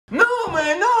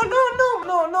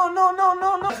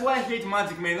That's why I hate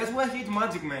magic, man. That's why I hate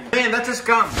magic, man. Man, that's a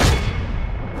scam.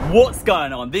 What's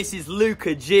going on? This is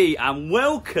Luca G and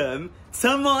welcome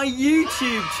to my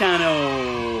YouTube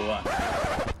channel.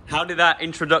 How did that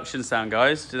introduction sound,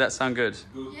 guys? Did that sound good?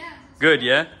 Good. Yeah. Good,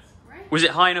 yeah? Right. Was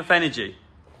it high enough energy?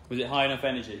 Was it high enough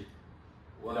energy?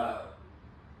 Wow.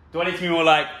 Do I need to be more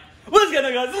like, what's going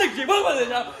on, guys? Luca G, what was it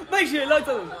now? Make sure you like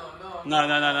something. No.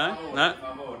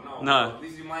 No.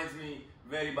 This reminds me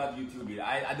very bad YouTuber.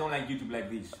 I don't like YouTube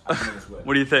like this. I swear.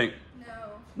 What do you think? No.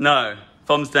 No.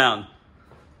 Thumbs down.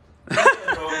 Bro,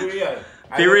 be real.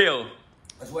 Be real.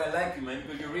 That's why I like you, man,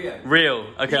 because you're real. Real.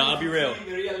 Okay, I'll be real.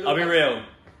 I'll be real.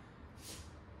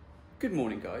 Good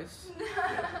morning, guys.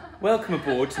 Welcome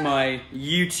aboard to my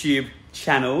YouTube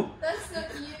channel. That's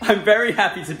not you. I'm very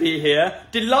happy to be here.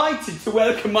 Delighted to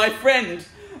welcome my friend,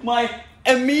 my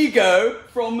amigo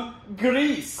from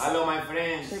Greece. Hello, my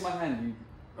friends. Shake my hand, you.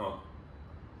 No.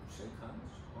 Shake hands.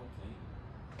 Okay.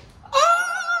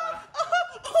 Ah!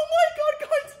 Oh my god,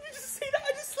 guys, did you just see that?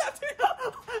 I just slapped it.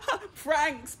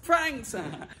 Pranks.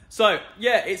 So,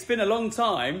 yeah, it's been a long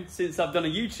time since I've done a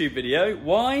YouTube video.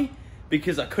 Why?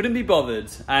 Because I couldn't be bothered.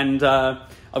 And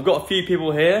I've got a few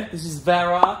people here. This is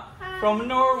Vera from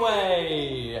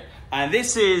Norway. And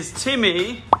this is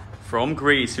Timmy from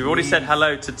Greece. We've already said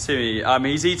hello to Timmy.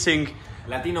 He's eating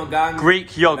Latino gang.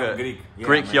 Greek yogurt. Greek. Yeah,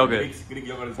 Greek man, yogurt. Greek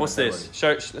yogurt is What's my this?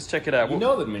 favorite. Let's check it out. You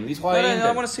know that, man. This is why No,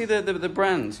 I want to see the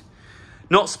brand.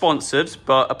 Not sponsored,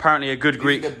 but apparently a good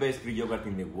Greek. This is the best Greek yogurt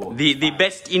in the world. The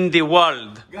best in the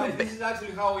world. Guys, this is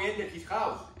actually how we entered his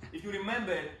house. If you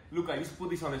remember, Luca, you should put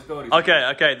this on the story.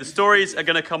 Okay. The stories are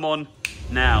going to come on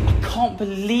now. I can't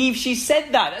believe she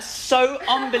said that. That's so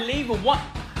unbelievable. What?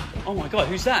 Oh my god,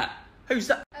 who's that? Who's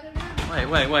that? I don't know.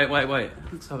 Wait.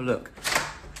 Let's have a look.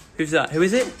 Who's that? Who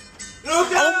is it?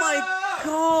 Luca! Oh my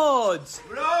god!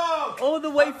 Bro! All the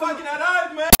way I from... fucking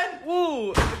arrived, man!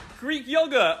 Whoa! Greek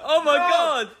yogurt. Oh my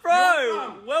god,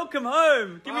 bro! Welcome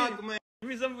home. Give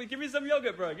me some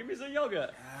yogurt, bro. Give me some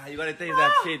yogurt. You gotta taste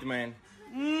that shit, man.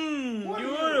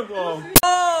 Beautiful.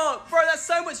 Oh, bro, that's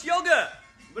so much yogurt.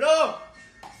 Bro!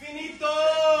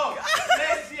 Finito!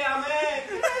 Grecia, man!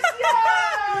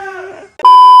 Grecia!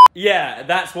 Yeah,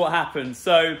 that's what happened.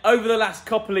 So, over the last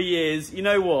couple of years, you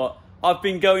know what? I've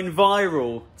been going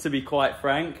viral, to be quite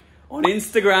frank, on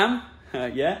Instagram,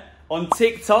 on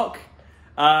TikTok,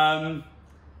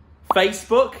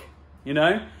 Facebook,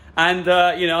 and,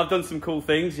 I've done some cool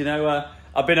things,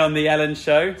 I've been on the Ellen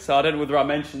show, so I don't know whether I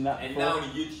mentioned that And before. now on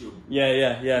YouTube.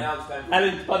 Yeah. Now it's time for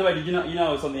Ellen, by the way, did you know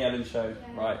I was on the Ellen show? Yeah.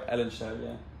 Right, Ellen show,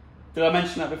 yeah. Did I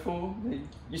mention that before?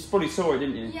 You probably saw it,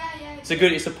 didn't you? Yeah.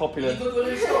 It's a popular... Did you go to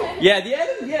the show? Yeah, the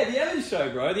Ellen show,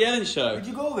 bro. The Ellen show. Did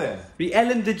you go there? The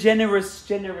Ellen DeGeneres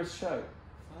show.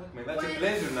 Fuck, man, that's a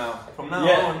pleasure now. From now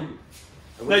on.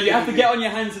 No, you have to get on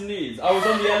your hands and knees. I was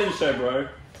on the Ellen show, bro.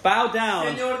 Bow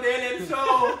down. Senor the Ellen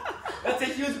show. That's a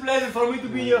huge pleasure for me to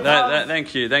be in your house.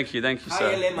 Thank you, sir. Hi,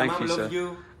 Ellen. My Thank mom you, loves sir.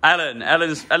 you.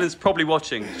 Ellen's probably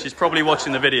watching. She's probably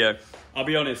watching the video. I'll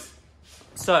be honest.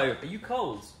 So, are you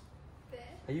cold?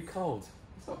 Are you cold?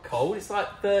 It's not cold. It's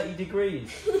like 30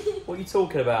 degrees. What are you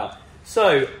talking about?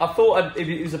 So, I thought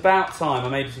it was about time I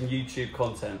made some YouTube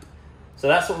content. So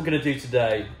that's what we're going to do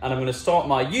today. And I'm going to start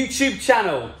my YouTube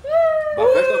channel.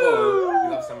 But first of all,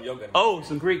 you have some yogurt. Oh,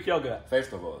 some Greek yogurt.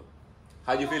 First of all,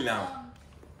 how do you feel now?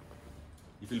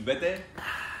 You feel better?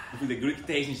 You feel the Greek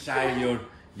taste inside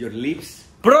your lips?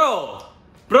 Bro,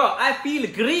 I feel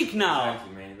Greek now.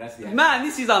 Exactly, man. That's the Man,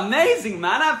 this is amazing,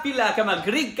 man. I feel like I'm a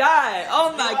Greek guy.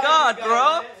 Oh my god,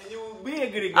 bro. You will be a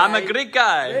Greek guy. I'm a Greek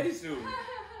guy. Very soon.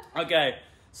 Okay,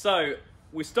 so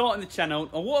we're starting the channel.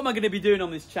 And what am I going to be doing on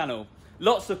this channel?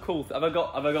 Lots of cool. I've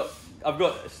got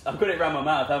it around my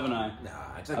mouth, haven't I?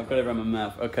 Nah, exactly. I've got it around my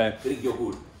mouth. Okay. Greek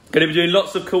yogurt. Going to be doing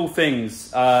lots of cool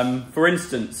things. For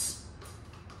instance,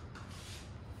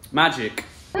 magic.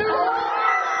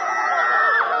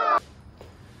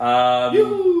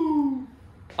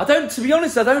 To be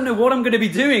honest, I don't know what I'm going to be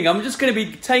doing. I'm just going to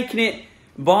be taking it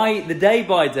by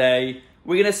day.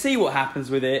 We're going to see what happens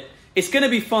with it. It's going to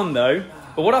be fun though.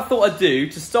 But what I thought I'd do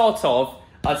to start off,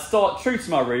 I'd start true to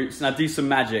my roots and I'd do some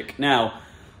magic. Now,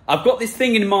 I've got this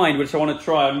thing in mind which I want to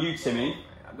try on you, Timmy.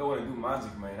 I don't want to do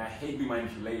magic, man. I hate being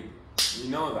manipulated. You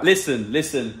know that.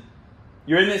 Listen.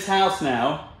 You're in this house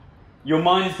now. Your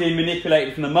mind is being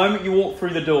manipulated from the moment you walk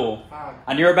through the door.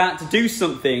 And you're about to do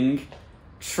something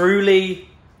truly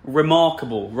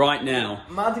remarkable right now.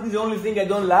 Magic is the only thing I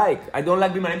don't like. I don't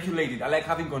like being manipulated. I like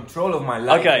having control of my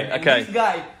life. Okay. And this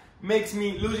guy makes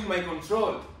me losing my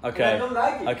control. Okay. And I don't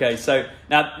like it. Okay, so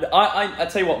now I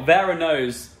tell you what, Vera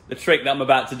knows the trick that I'm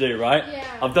about to do, right? Yeah.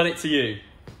 I've done it to you.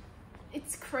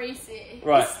 It's crazy.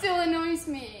 Right. It still annoys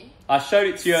me. I showed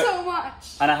it to you. So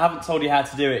much. And I haven't told you how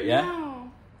to do it, yeah?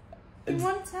 No. You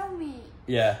won't tell me.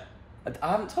 Yeah.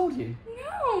 I haven't told you.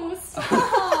 No,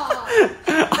 stop.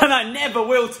 And I never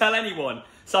will tell anyone.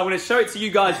 So I'm going to show it to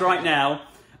you guys right now.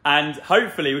 And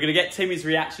hopefully we're going to get Timmy's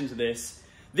reaction to this.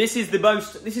 This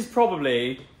is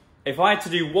probably, if I had to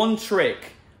do one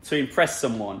trick to impress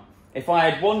someone, if I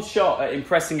had one shot at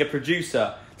impressing a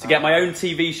producer to get my own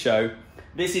TV show,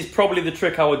 this is probably the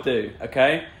trick I would do,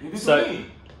 okay? So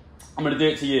I'm going to do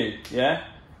it to you, yeah?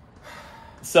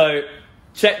 So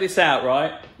check this out,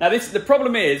 right? Now the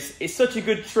problem is, it's such a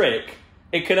good trick,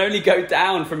 it can only go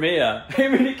down from here. I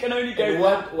mean, it can only go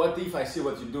down. What if I see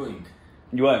what you're doing?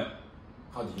 You won't.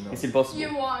 How do you know? It's impossible.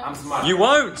 You won't. I'm smart. You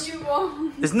won't. You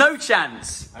won't. There's no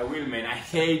chance. I will, man. I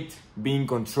hate being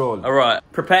controlled. All right.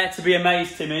 Prepare to be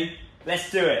amazed, Timmy. Let's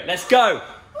do it. Let's go.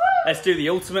 Let's do the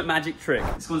ultimate magic trick.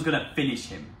 This one's going to finish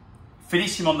him.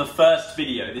 Finish him on the first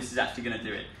video. This is actually going to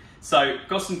do it. So,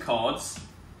 got some cards.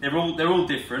 They're all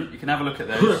different. You can have a look at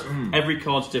those. Every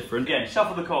card's different. Again,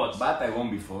 shuffle the cards. But I won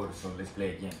before, so let's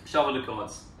play again. Shuffle the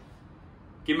cards.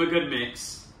 Give them a good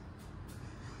mix.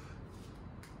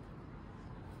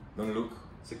 Don't look.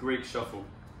 It's a Greek shuffle.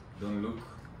 Don't look.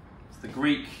 It's the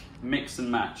Greek mix and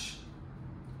match.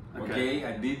 Okay,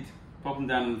 I did. Pop them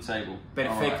down on the table.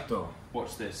 Perfecto. Right.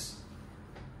 Watch this.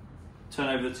 Turn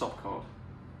over the top card.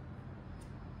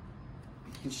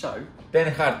 You can show.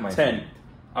 10 heart, my 10. friend.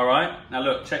 Alright, now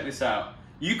look, check this out.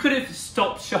 You could have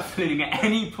stopped shuffling at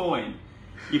any point.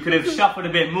 You could have shuffled a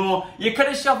bit more. You could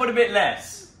have shuffled a bit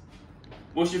less.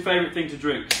 What's your favourite thing to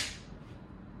drink?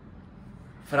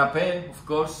 Frappe, of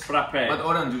course. Frappe. But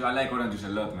orange juice, I like orange juice a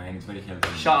lot, man. It's very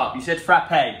healthy. Shut up, you said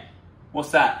frappe.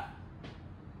 What's that?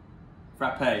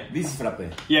 Frappe. This is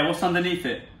frappe. Yeah, what's underneath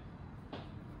it?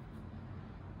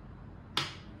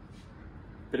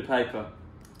 Bit of paper.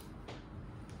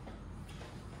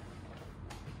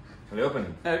 Shall I open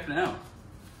it? Yeah, open it out.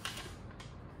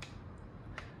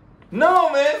 No,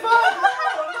 man! Fuck!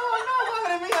 No,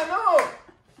 madre mía, no!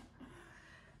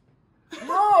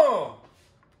 No!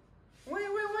 Wait.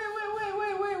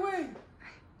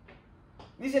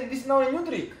 This is not a new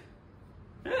trick.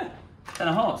 Yeah, 10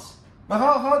 of hearts. But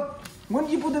how? When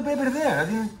did you put the paper there? I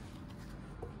didn't.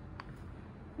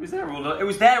 It was there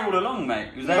all along, mate.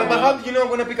 It was there But all how along. did you know I'm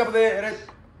gonna pick up the red?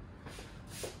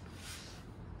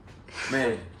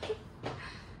 Man.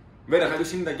 Vera, have you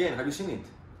seen it again? Have you seen it?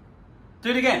 Do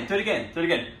it again.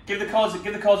 Give the cards a cut.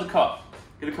 Give the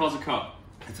cards a cut.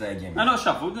 Let's try again. No, not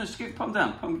shuffle. No, just put them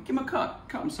down. Give them a cut.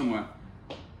 Cut them somewhere.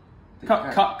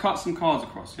 Cut some cards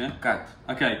across, yeah? Cut.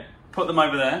 Okay, put them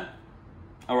over there.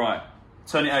 Alright,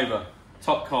 turn it over.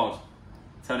 Top card.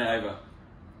 Turn it over.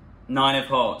 9 of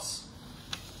hearts.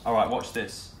 Alright, watch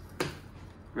this.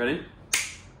 Ready?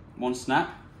 One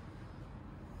snap.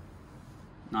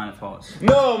 9 of hearts.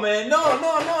 No, man, no,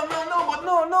 but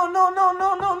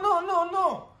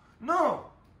no.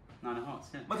 9 of hearts,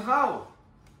 yeah. But how?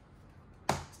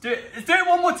 Let's do it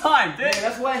one more time. Do Man, it.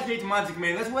 that's why I hate magic,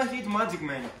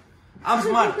 man. I'm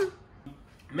smart.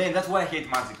 Man, that's why I hate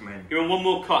magic, man. You want one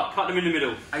more cut. Cut them in the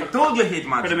middle. I told you I hate Put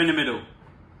magic. them in the middle.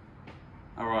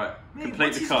 Alright. Man, Complete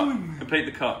what's the he cut. doing, man? Complete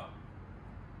the cut.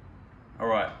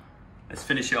 Alright. Let's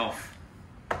finish it off.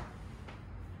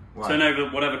 What? Turn over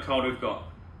whatever card we've got.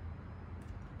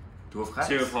 2 of hearts?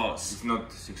 2 of hearts. It's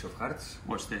not 6 of hearts.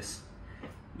 Watch this.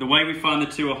 The way we find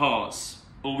the 2 of hearts,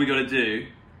 all we got to do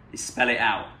is spell it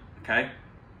out. Okay?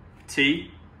 T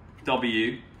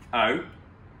W O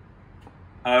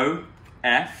O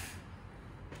F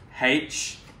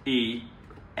H E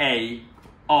A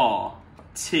R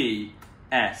T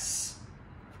S.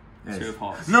 Yes. 2 of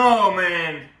hearts. No,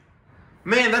 man.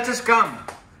 Man, that's a scam.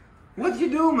 What you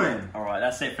do, man? Alright,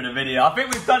 that's it for the video. I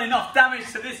think we've done enough damage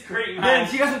to this Greek man. Man,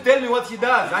 she has to tell me what she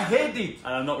does. I hate it.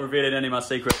 And I'm not revealing any of my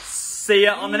secrets. See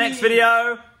ya on the next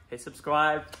video. Hit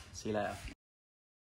subscribe. See you later.